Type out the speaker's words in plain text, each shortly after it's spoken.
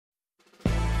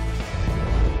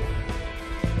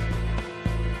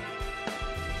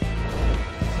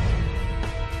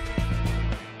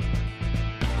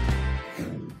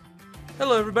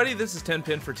Hello everybody, this is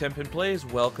Tenpin for Tenpin Plays.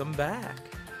 Welcome back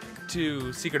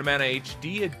to Secret of Mana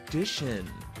HD Edition.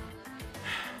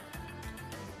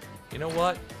 You know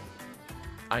what?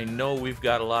 I know we've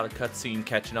got a lot of cutscene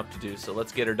catching up to do, so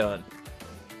let's get her done.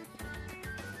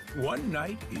 One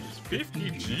night is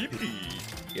 50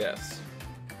 GP. Yes.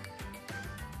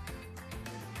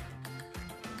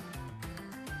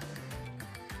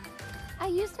 I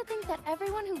used to think that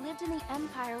everyone who lived in the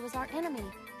Empire was our enemy,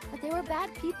 but they were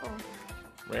bad people.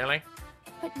 Really?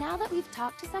 But now that we've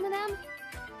talked to some of them,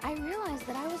 I realized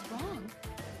that I was wrong.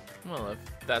 Well, if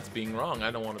that's being wrong,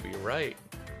 I don't want to be right.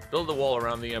 Build a wall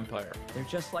around the Empire. They're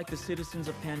just like the citizens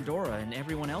of Pandora and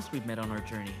everyone else we've met on our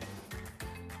journey.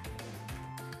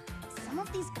 Some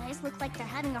of these guys look like they're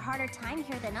having a harder time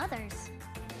here than others.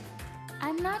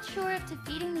 I'm not sure if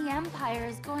defeating the Empire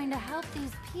is going to help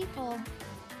these people.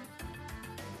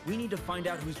 We need to find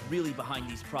out who's really behind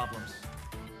these problems.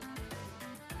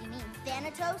 You mean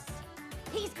Thanatos?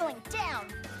 He's going down!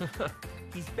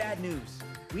 He's bad news.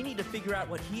 We need to figure out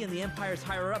what he and the Empire's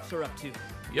higher-ups are up to.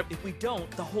 Yep. If we don't,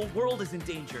 the whole world is in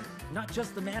danger, not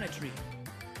just the Mana Tree.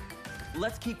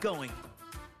 Let's keep going.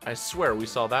 I swear we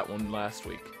saw that one last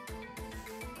week.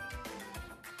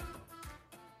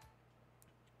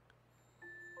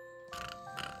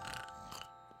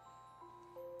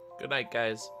 Good night,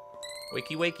 guys.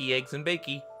 Wakey wakey, eggs and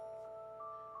bakey.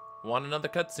 Want another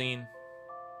cutscene?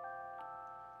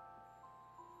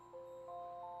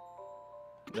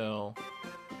 No.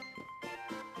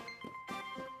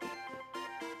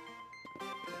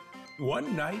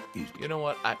 One night is... You know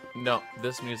what? No,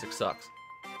 this music sucks.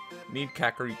 Need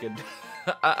Kakariko.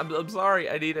 I'm sorry,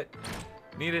 I need it.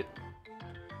 Need it.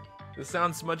 This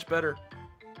sounds much better.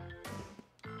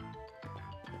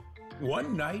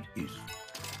 One night is...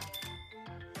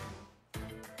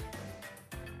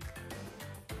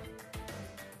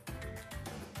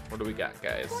 What do we got,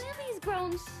 guys? Flammy's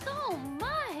grown so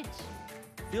much!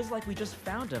 Feels like we just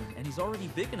found him, and he's already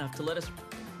big enough to let us...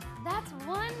 That's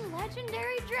one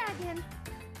legendary dragon.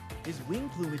 His wing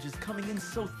plumage is coming in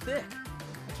so thick.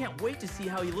 I can't wait to see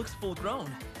how he looks full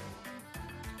grown.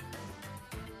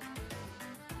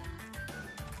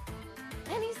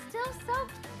 And he's still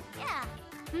soaked. Yeah,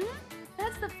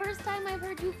 That's the first time I've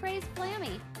heard you praise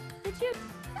Flammy. Did you?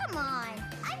 come on.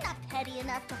 I'm not petty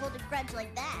enough to hold a grudge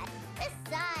like that.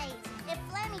 Besides, if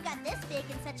Flammy got this big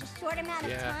in such a short amount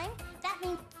of Yeah. time, that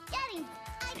means getting...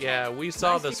 Yeah, we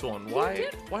saw this one. Why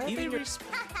are they Even-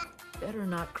 Better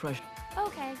not crush...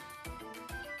 Okay.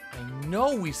 I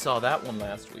know we saw that one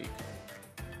last week.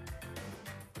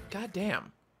 God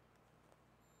damn.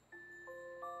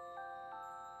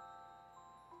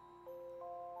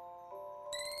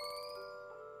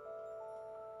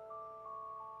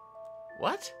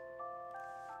 What?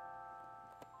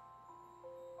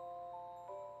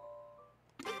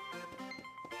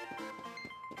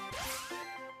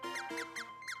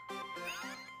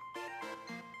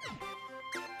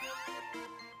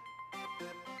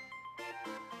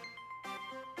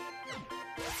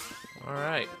 All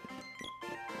right.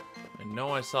 I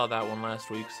know I saw that one last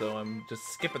week, so I'm just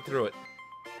skipping through it.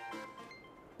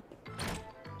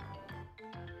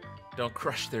 Don't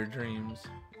crush their dreams.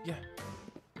 Yeah.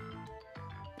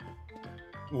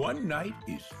 One night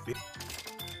is...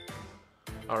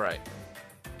 All right.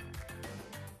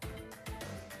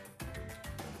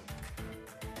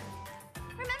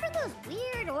 Remember those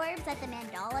weird orbs at the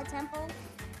Mandala Temple?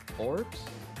 Orbs?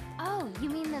 Oh, you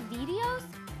mean the videos?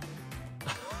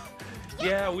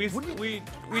 Yeah, we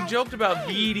joked about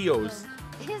videos.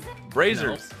 Is it?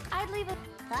 Brazers. I'd leave it.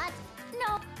 But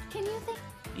No. Can you think?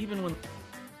 Even when...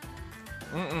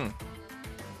 Mm-mm.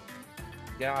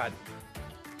 God.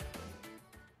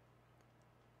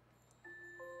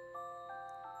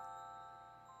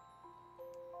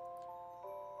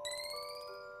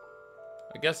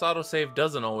 I guess autosave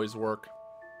doesn't always work.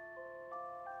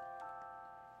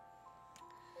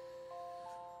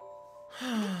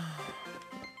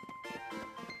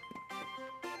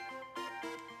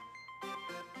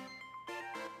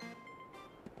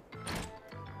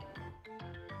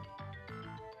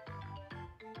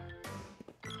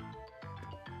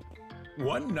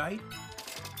 One night...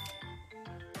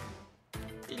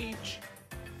 Leech.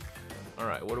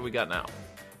 Alright, what do we got now?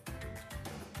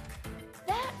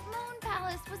 That moon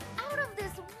palace was out of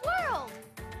this world.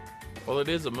 Well, it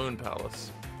is a moon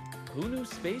palace. Who knew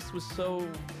space was so...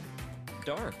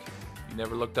 dark? You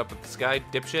never looked up at the sky,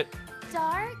 dipshit?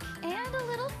 Dark and a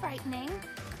little frightening,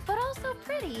 but also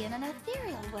pretty in an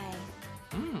ethereal way.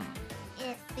 Hmm.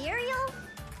 ethereal?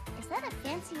 Is that a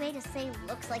fancy way to say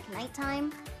looks like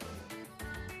nighttime?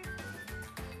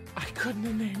 I couldn't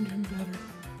have named him better.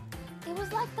 It was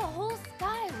was like the whole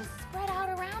sky was spread out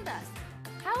around us.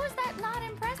 How is that not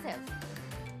impressive?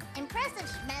 Impressive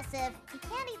schmessive. You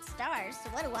can't eat stars, so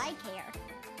what do I care?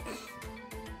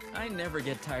 I never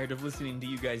get tired of listening to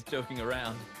you guys joking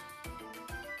around.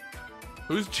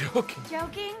 Who's joking?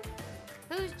 Joking?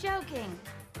 Who's joking?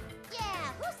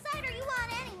 Yeah, whose side are you on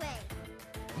anyway?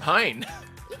 Mine.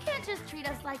 You can't just treat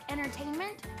us like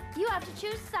entertainment. You have to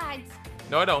choose sides.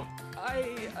 No, I don't.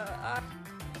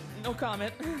 No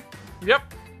comment.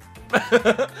 Yep.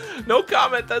 No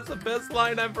comment. That's the best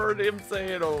line I've heard him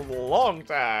say in a long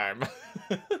time.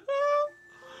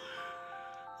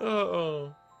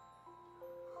 Uh-oh.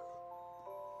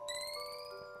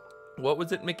 What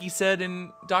was it Mickey said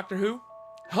in Doctor Who?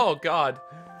 Oh, God.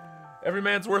 Every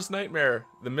man's worst nightmare.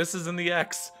 The misses and the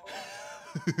X.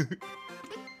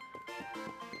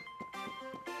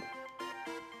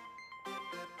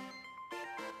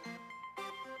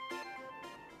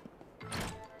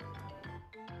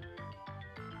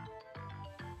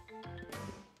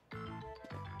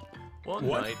 One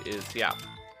What? night is, yeah.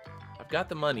 I've got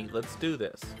the money. Let's do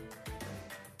this.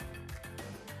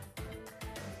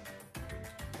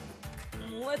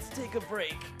 Let's take a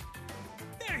break.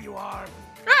 There you are.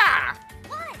 Ah!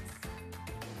 What?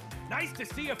 Nice to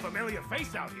see a familiar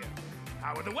face out here.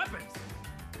 How are the weapons?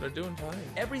 They're doing fine.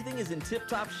 Everything is in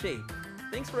tip-top shape.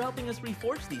 Thanks for helping us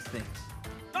reforge these things.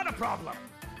 Not a problem.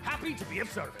 Happy to be of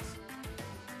service.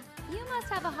 You must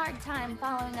have a hard time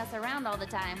following us around all the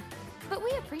time, but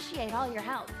we appreciate all your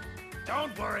help.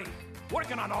 Don't worry.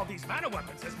 Working on all these mana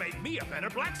weapons has made me a better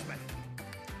blacksmith.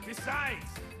 Besides,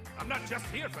 I'm not just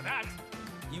here for that.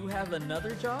 You have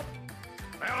another job?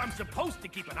 Well, I'm supposed to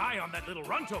keep an eye on that little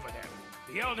runt over there.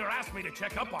 The Elder asked me to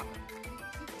check up on him.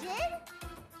 You did?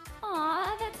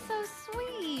 Aw, that's so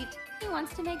sweet. He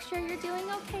wants to make sure you're doing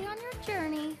okay on your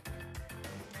journey.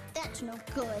 That's no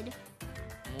good.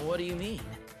 What do you mean?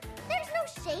 There's no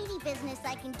shady business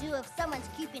I can do if someone's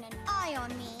keeping an eye on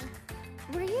me.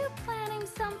 Were you planning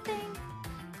something?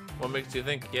 What makes you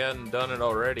think you hadn't done it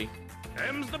already?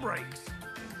 Them's the breaks.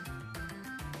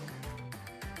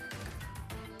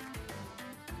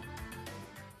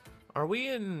 Are we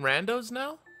in randos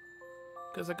now?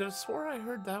 Because I could have swore I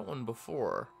heard that one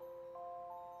before.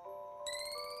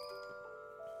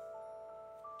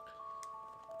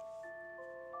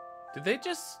 Did they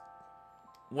just...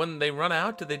 When they run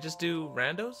out, did they just do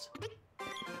randos?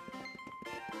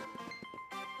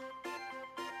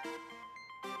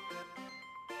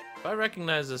 If I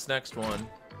recognize this next one,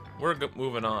 we're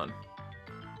moving on.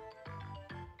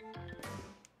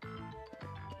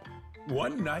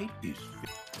 One night is...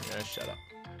 Yeah, shut up.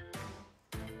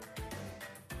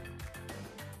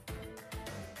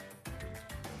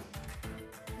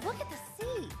 Look at the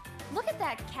sea. Look at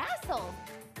that castle.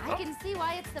 I can see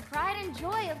why it's the pride and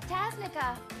joy of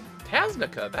Tasnica.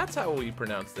 Tasnica, that's how we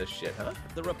pronounce this shit, huh?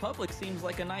 The Republic seems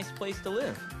like a nice place to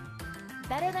live.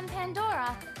 Better than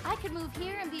Pandora. I could move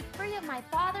here and be free of my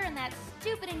father and that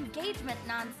stupid engagement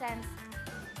nonsense.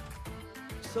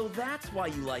 So that's why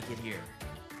you like it here.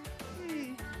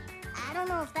 I don't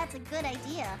know if that's a good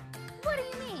idea. What do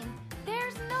you mean?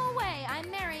 There's no way I'm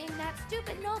marrying that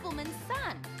stupid nobleman's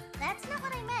son. That's not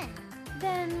what I meant.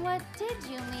 Then what did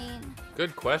you mean?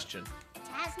 Good question.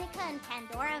 Tasnica and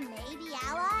Pandora may be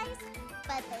allies,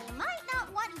 but they might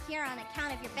not want you here on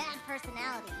account of your bad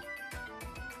personality.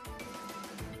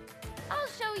 I'll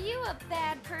show you a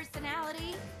bad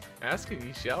personality. Asking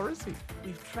ye shall receive.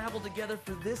 We've traveled together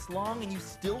for this long and you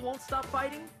still won't stop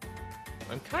fighting?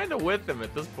 I'm kind of with him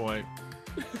at this point.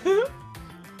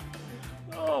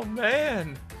 Oh,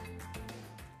 man.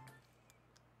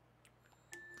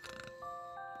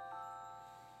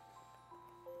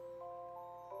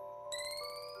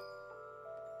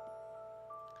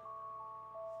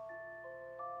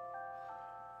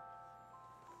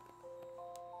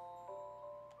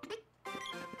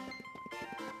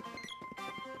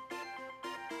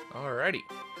 Alrighty.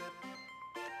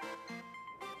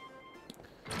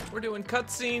 We're doing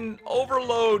cutscene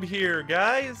overload here,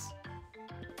 guys.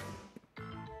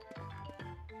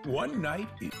 One night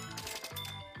is...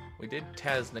 We did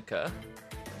Tasnica.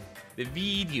 The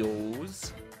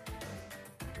videos.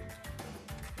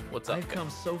 What's up? I've come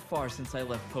so far since I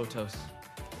left Potos.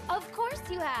 Of course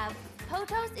you have.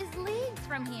 Potos is leagues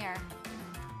from here.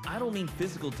 I don't mean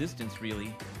physical distance,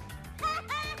 really.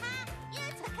 You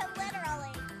took him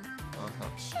literally. Uh-huh.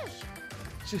 Shush.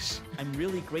 Just I'm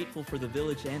really grateful for the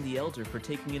village and the Elder for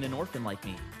taking in an orphan like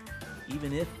me,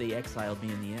 even if they exiled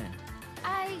me in the end.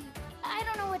 I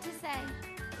don't know what to say.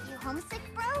 You homesick,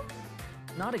 bro?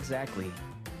 Not exactly.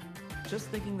 Just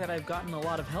thinking that I've gotten a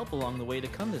lot of help along the way to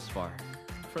come this far.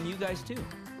 From you guys, too.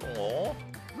 Aw.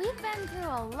 We've been through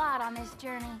a lot on this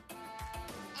journey.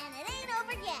 And it ain't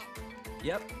over yet.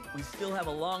 Yep, we still have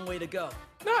a long way to go.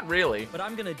 Not really. But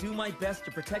I'm gonna do my best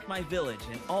to protect my village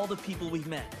and all the people we've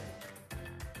met.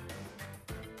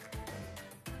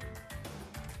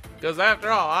 Because after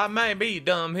all, I may be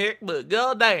dumb hick, but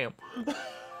goddamn.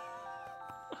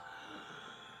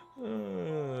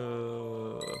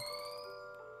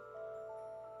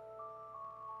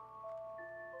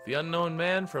 The unknown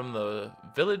man from the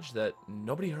village that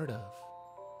nobody heard of.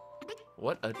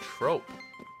 What a trope.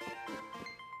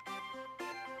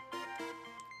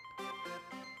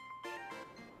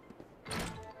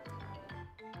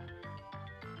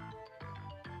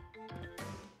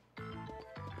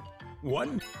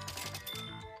 One.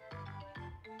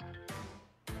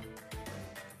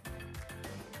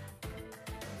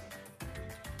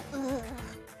 Ugh.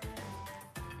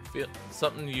 Feel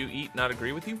something you eat not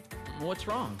agree with you? What's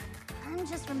wrong? I'm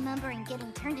just remembering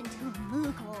getting turned into a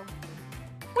Moogle.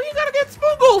 Well, you gotta get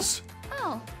spoogles!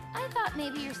 Oh, I thought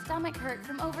maybe your stomach hurt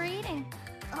from overeating.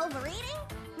 Overeating?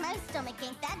 My stomach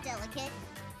ain't that delicate.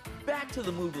 Back to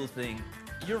the Moogle thing.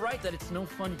 You're right that it's no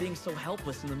fun being so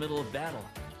helpless in the middle of battle.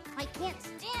 I can't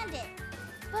stand it.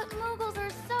 But Moogles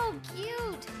are so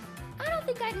cute. I don't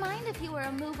think I'd mind if you were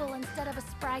a Moogle instead of a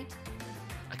Sprite.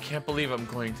 I can't believe I'm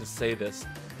going to say this,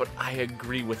 but I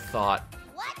agree with Thought.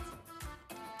 What?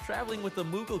 Traveling with a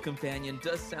Moogle companion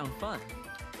does sound fun.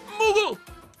 Moogle! You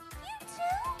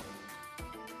too?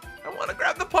 I want to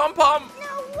grab the pom-pom!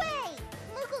 No way!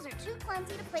 Moogles are too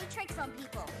clumsy to play tricks on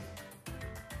people.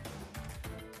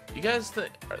 You guys are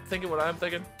thinking what I'm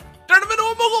thinking? Turn him into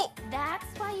a Moogle! That's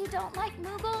why you don't like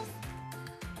Moogles?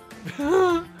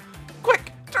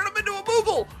 Quick! Turn him into a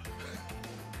Moogle!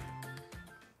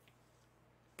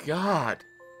 God.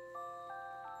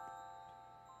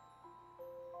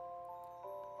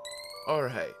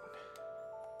 Alright.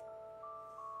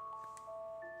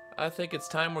 I think it's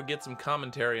time we get some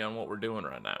commentary on what we're doing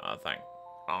right now, I think.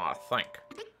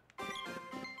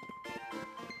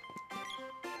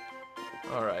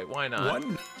 Alright, why not?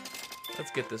 One.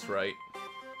 Let's get this right.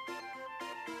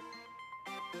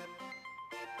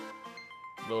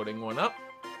 Loading one up.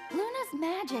 Luna's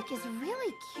magic is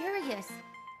really curious.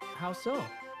 How so?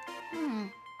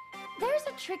 There's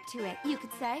a trick to it, you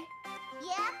could say.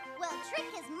 Yeah? Well, Trick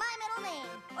is my middle name.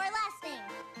 Or last name.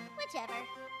 Whichever.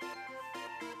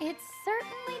 It's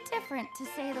certainly different, to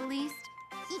say the least.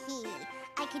 Hehe.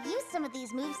 I could use some of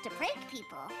these moves to prank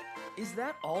people. Is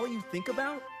that all you think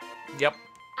about? Yep.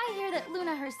 I hear that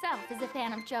Luna herself is a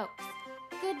fan of jokes.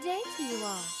 Good day to you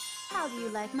all. How do you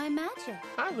like my magic?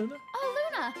 Hi, Luna. Oh,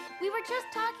 Luna, we were just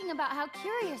talking about how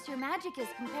curious your magic is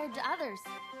compared to others.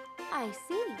 I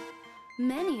see.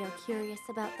 Many are curious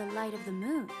about the light of the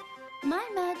moon. My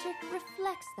magic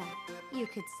reflects that, you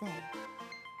could say.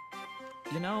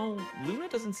 You know, Luna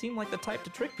doesn't seem like the type to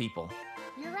trick people.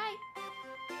 You're right.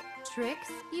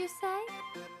 Tricks, you say?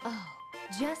 Oh,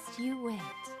 just you wait.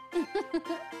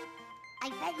 I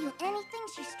bet you anything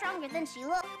she's stronger than she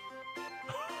looks.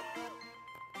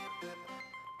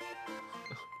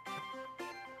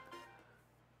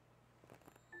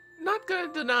 Not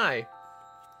gonna deny.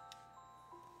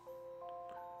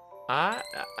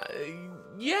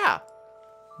 Yeah.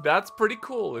 That's pretty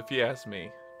cool if you ask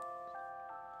me.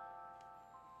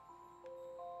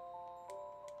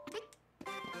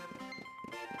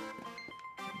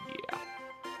 Yeah.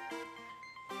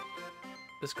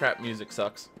 This crap music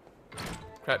sucks.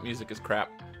 Crap music is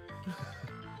crap.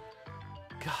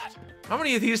 God, how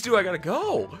many of these do I gotta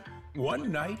go?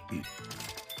 One night.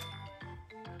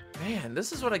 Man,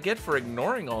 this is what I get for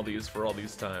ignoring all these for all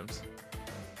these times.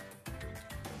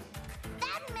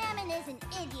 That Mammon is an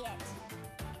idiot.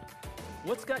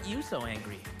 What's got you so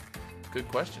angry? Good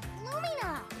question.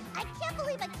 Lumina! I can't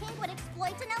believe a king would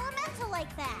exploit an elemental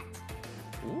like that.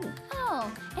 Ooh.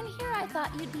 Oh, and here I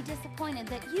thought you'd be disappointed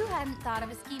that you hadn't thought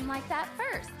of a scheme like that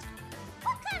first.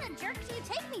 What kind of jerk do you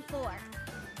take me for?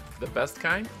 The best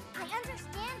kind? I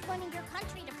understand wanting your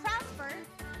country to prosper,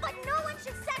 but no one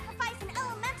should sacrifice an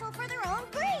elemental for their own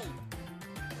greed.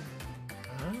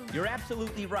 You're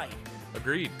absolutely right.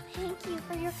 Agreed. Thank you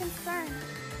for your concern.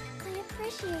 I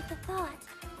appreciate the thought.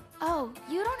 Oh,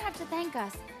 you don't have to thank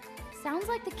us. Sounds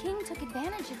like the king took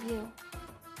advantage of you.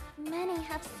 Many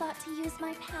have sought to use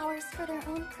my powers for their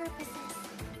own purposes.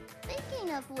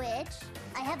 Speaking of which,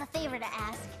 I have a favor to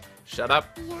ask. Shut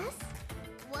up. Yes?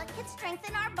 What could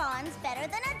strengthen our bonds better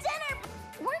than a dinner?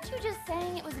 Weren't you just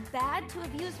saying it was bad to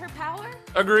abuse her power?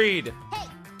 Agreed. Hey,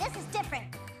 this is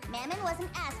different. Mammon wasn't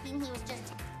asking, he was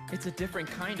just... It's a different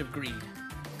kind of greed.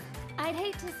 I'd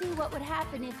hate to see what would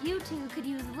happen if you two could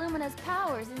use Lumina's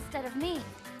powers instead of me.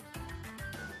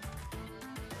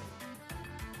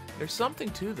 There's something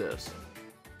to this.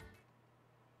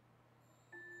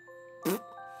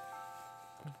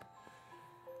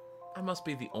 I must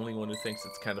be the only one who thinks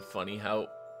it's kind of funny how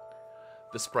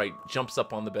the sprite jumps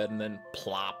up on the bed and then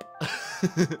plop.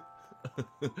 Am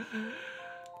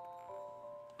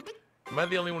I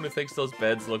the only one who thinks those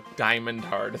beds look diamond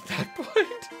hard at that point?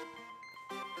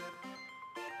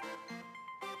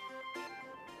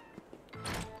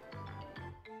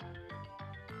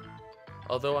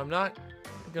 Although I'm not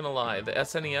gonna lie, the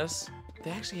SNES,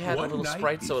 they actually had a little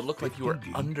sprite so it looked like you were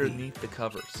underneath the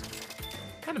covers.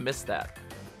 Kind of missed that.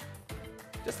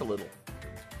 Just a little.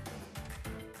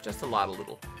 Just a lot of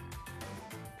little.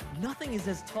 Nothing is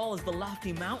as tall as the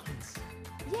lofty mountains.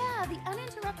 Yeah, the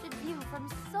uninterrupted view from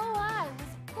so high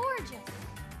was gorgeous.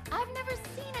 I've never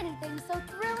seen anything so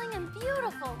thrilling and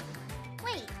beautiful.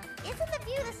 Wait, isn't the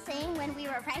view the same when we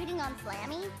were riding on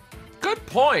Flammy? Good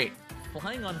point!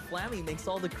 Flying on Flammy makes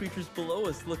all the creatures below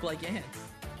us look like ants.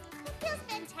 It feels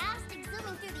fantastic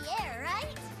zooming through the air,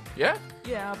 right? Yeah?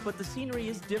 Yeah, but the scenery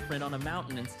is different on a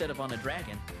mountain instead of on a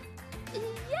dragon.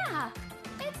 Yeah,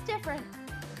 it's different.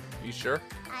 You sure?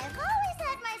 I've always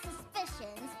had my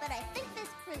suspicions, but I think this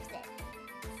proves it.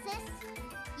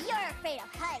 Sis, you're afraid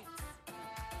of heights.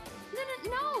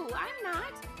 No, I'm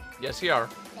not. Yes, you are.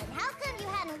 Then how come you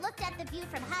hadn't looked at the view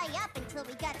from high up until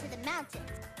we got to the mountains?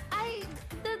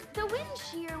 The wind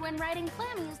shear when riding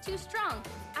Flammy is too strong.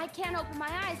 I can't open my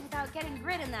eyes without getting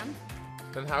grit in them.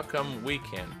 Then how come we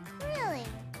can? Really?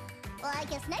 Well, I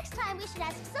guess next time we should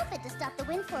ask Sophit to stop the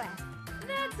wind for us.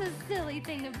 That's a silly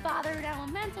thing to bother an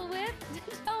elemental with.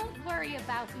 Don't worry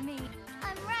about me.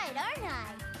 I'm right, aren't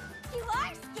I? You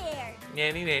are scared.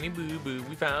 Nanny, nanny, boo, boo.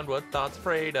 We found what Thought's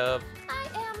afraid of. I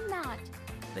am not.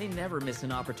 They never miss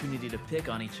an opportunity to pick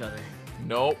on each other.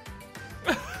 Nope.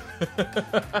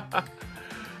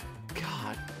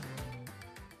 God.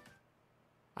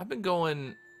 I've been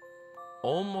going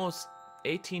almost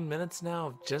 18 minutes now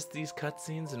of just these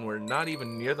cutscenes, and we're not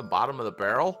even near the bottom of the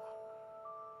barrel.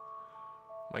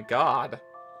 My God.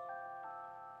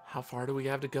 How far do we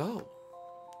have to go?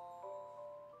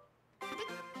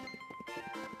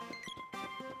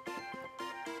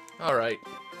 All right.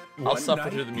 I'll suffer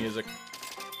through the music.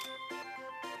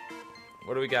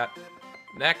 What do we got?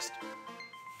 Next.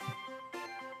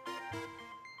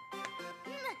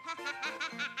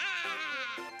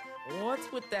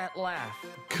 What's with that laugh?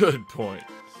 Good point.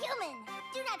 Human,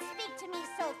 do not speak to me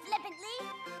so flippantly.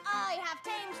 I have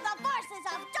tamed the forces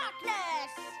of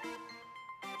darkness.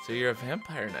 So you're a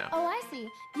vampire now. Oh, I see.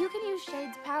 You can use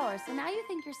Shade's power, so now you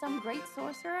think you're some great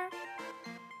sorcerer?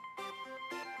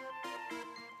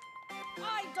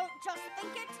 I don't just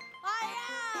think it, I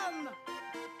am!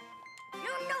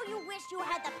 You know you wish you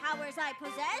had the powers I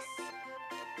possess.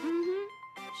 Mm-hmm.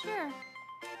 Sure.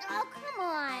 Oh, come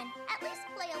on. At least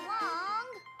play along.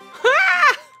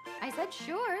 I said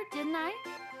sure, didn't I?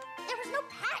 There was no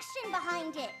passion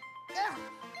behind it. Ugh,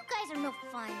 you guys are no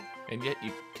fun. And yet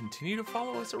you continue to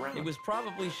follow us around. It was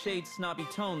probably Shade's snobby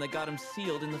tone that got him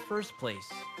sealed in the first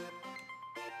place.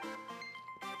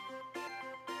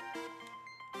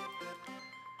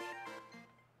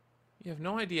 You have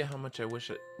no idea how much I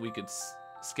wish we could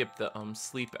skip the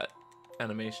sleep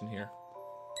animation here.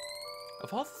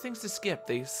 Of all the things to skip,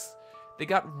 they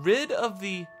got rid of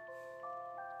the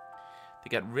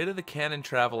canon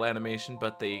travel animation,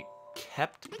 but they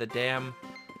kept the damn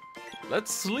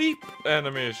let's sleep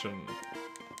animation.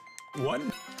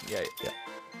 One. Yeah.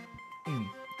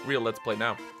 Real let's play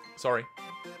now. Sorry.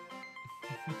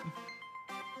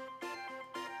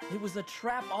 It was a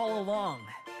trap all along.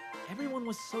 Everyone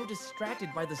was so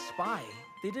distracted by the spy,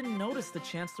 they didn't notice the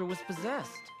Chancellor was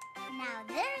possessed. Now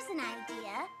there's an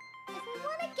idea. If we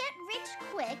want to get rich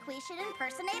quick, we should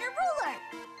impersonate a ruler.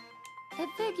 It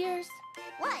figures.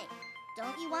 What?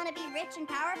 Don't you want to be rich and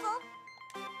powerful?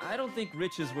 I don't think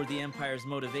riches were the Empire's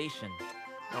motivation.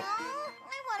 Nope.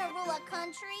 I want to rule a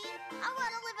country. I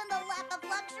want to live in the lap of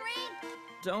luxury.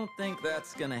 Don't think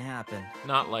that's gonna happen.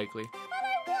 Not likely. But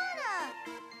I wanna.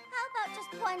 How about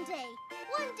just one day?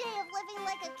 One day of living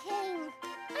like a king.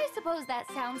 I suppose that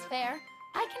sounds fair.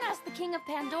 I can ask the King of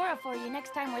Pandora for you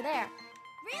next time we're there.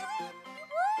 Really? You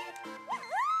would?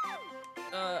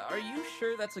 Woohoo! Are you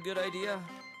sure that's a good idea?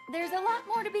 There's a lot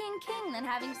more to being king than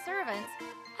having servants.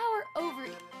 Our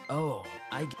ovary. Oh,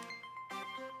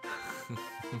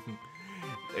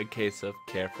 A case of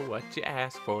careful what you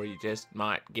ask for, you just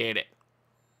might get it.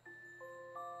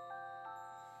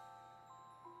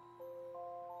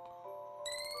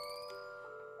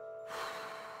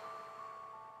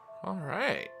 All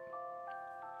right.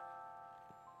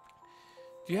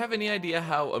 Do you have any idea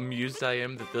how amused I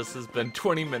am that this has been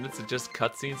 20 minutes of just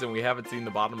cutscenes and we haven't seen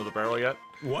the bottom of the barrel yet?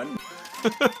 One.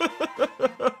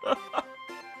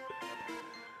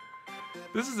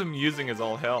 This is amusing as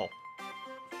all hell.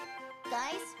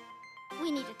 Guys,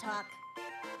 we need to talk.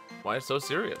 Why so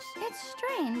serious? It's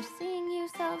strange seeing you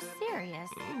so serious.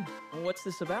 What's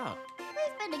this about?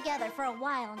 We've been together for a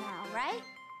while now, right?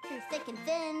 Through thick and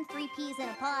thin, 3 peas in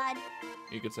a pod.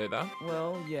 You could say that.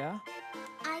 Well, yeah.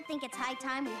 I think it's high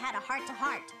time we had a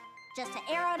heart-to-heart. Just to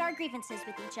air out our grievances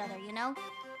with each other, you know?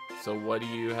 So what do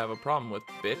you have a problem with,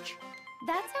 bitch?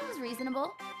 That sounds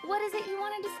reasonable. What is it you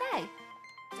wanted to say?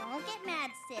 Don't get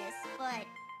mad, sis, but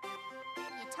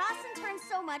you toss and turn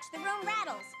so much the room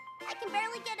rattles. I can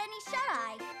barely get any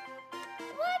shut-eye.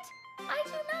 What? I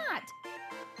do not.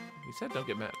 You said don't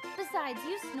get mad. Besides,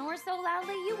 you snore so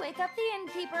loudly you wake up the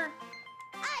innkeeper.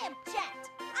 I object.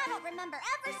 I don't remember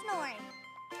ever snoring.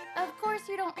 Of course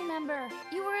you don't remember.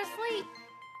 You were asleep.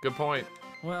 Good point.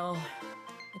 Well,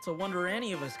 it's a wonder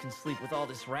any of us can sleep with all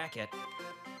this racket.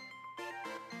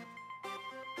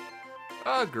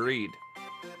 Agreed.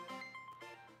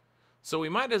 So we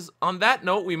might on that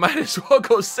note, we might as well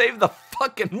go save the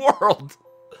fucking world.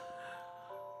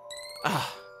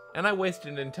 And I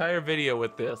wasted an entire video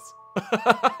with this.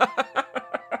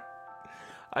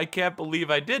 I can't believe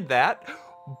I did that,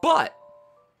 but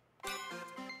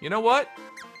you know what?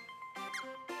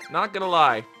 Not gonna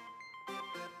lie.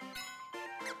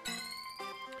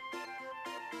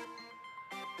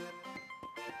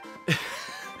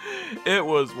 It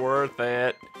was worth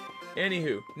it.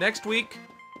 Anywho, next week,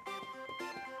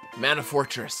 Mana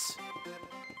Fortress.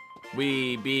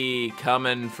 We be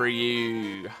coming for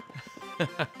you.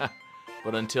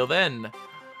 But until then,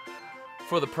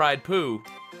 for the Pride Poo,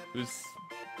 who's,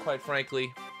 quite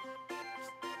frankly,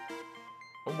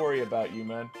 I'm worried about you,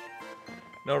 man.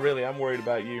 No, really, I'm worried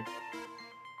about you.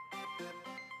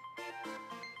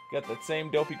 Got that same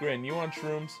dopey grin. You on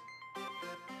shrooms?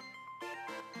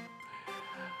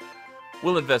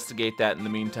 We'll investigate that in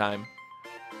the meantime.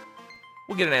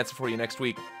 We'll get an answer for you next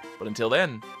week. But until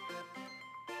then,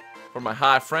 for my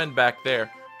high friend back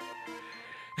there,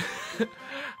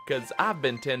 because I've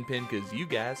been Tenpin, because you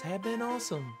guys have been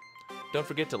awesome. Don't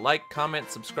forget to like, comment,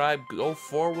 subscribe, go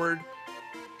forward.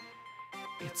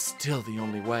 It's still the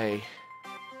only way.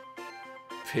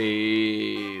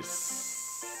 Peace.